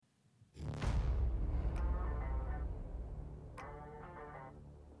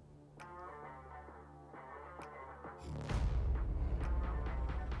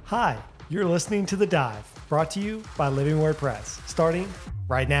Hi, you're listening to The Dive, brought to you by Living Word Press, starting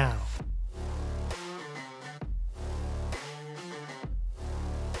right now.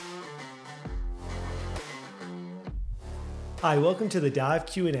 Hi, welcome to The Dive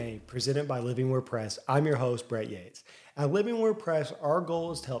Q&A presented by Living Word Press. I'm your host, Brett Yates. At Living Word Press, our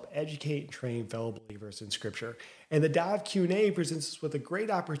goal is to help educate and train fellow believers in Scripture. And The Dive Q&A presents us with a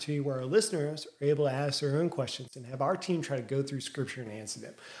great opportunity where our listeners are able to ask their own questions and have our team try to go through Scripture and answer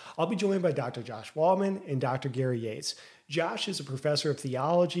them. I'll be joined by Dr. Josh Waldman and Dr. Gary Yates. Josh is a professor of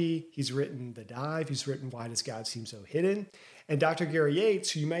theology. He's written The Dive. He's written Why Does God Seem So Hidden? And Dr. Gary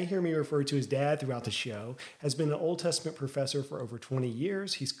Yates, who you may hear me refer to as Dad throughout the show, has been an Old Testament professor for over 20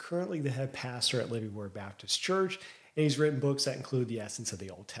 years. He's currently the head pastor at Living Word Baptist Church, and he's written books that include The Essence of the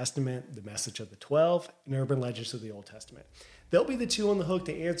Old Testament, The Message of the 12, and Urban Legends of the Old Testament. They'll be the two on the hook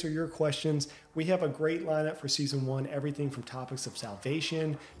to answer your questions. We have a great lineup for season 1, everything from topics of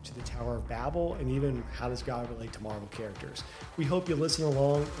salvation to the Tower of Babel, and even how does God relate to Marvel characters. We hope you listen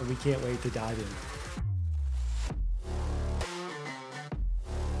along, and we can't wait to dive in.